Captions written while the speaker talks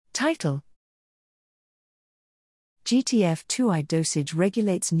Title: GTF2I dosage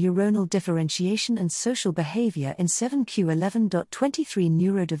regulates neuronal differentiation and social behavior in 7q11.23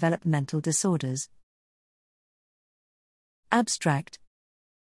 neurodevelopmental disorders. Abstract: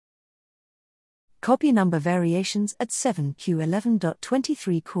 copy number variations at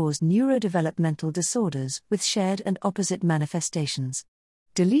 7q11.23 cause neurodevelopmental disorders with shared and opposite manifestations.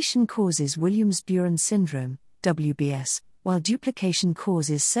 Deletion causes Williams-Beuren syndrome, WBS, while duplication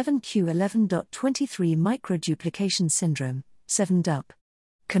causes 7q11.23 microduplication syndrome, 7-DUP.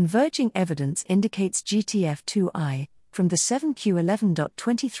 Converging evidence indicates GTF2I, from the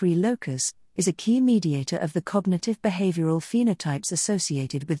 7q11.23 locus, is a key mediator of the cognitive behavioral phenotypes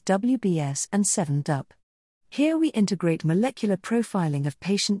associated with WBS and 7-DUP. Here we integrate molecular profiling of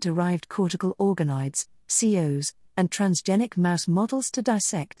patient-derived cortical organoids, COs, and transgenic mouse models to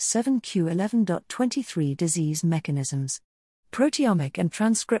dissect 7q11.23 disease mechanisms. Proteomic and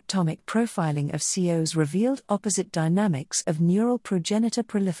transcriptomic profiling of COs revealed opposite dynamics of neural progenitor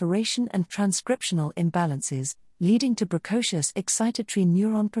proliferation and transcriptional imbalances, leading to precocious excitatory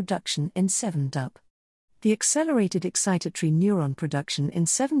neuron production in 7-DUP. The accelerated excitatory neuron production in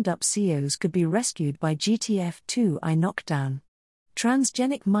 7-DUP COs could be rescued by GTF2I knockdown.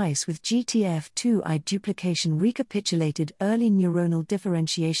 Transgenic mice with GTF2I duplication recapitulated early neuronal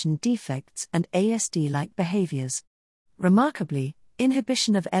differentiation defects and ASD-like behaviors. Remarkably,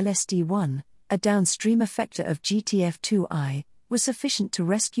 inhibition of LSD1, a downstream effector of GTF2I, was sufficient to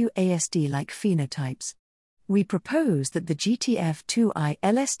rescue ASD-like phenotypes. We propose that the GTF2I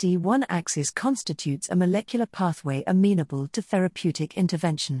LSD1 axis constitutes a molecular pathway amenable to therapeutic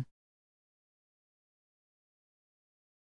intervention.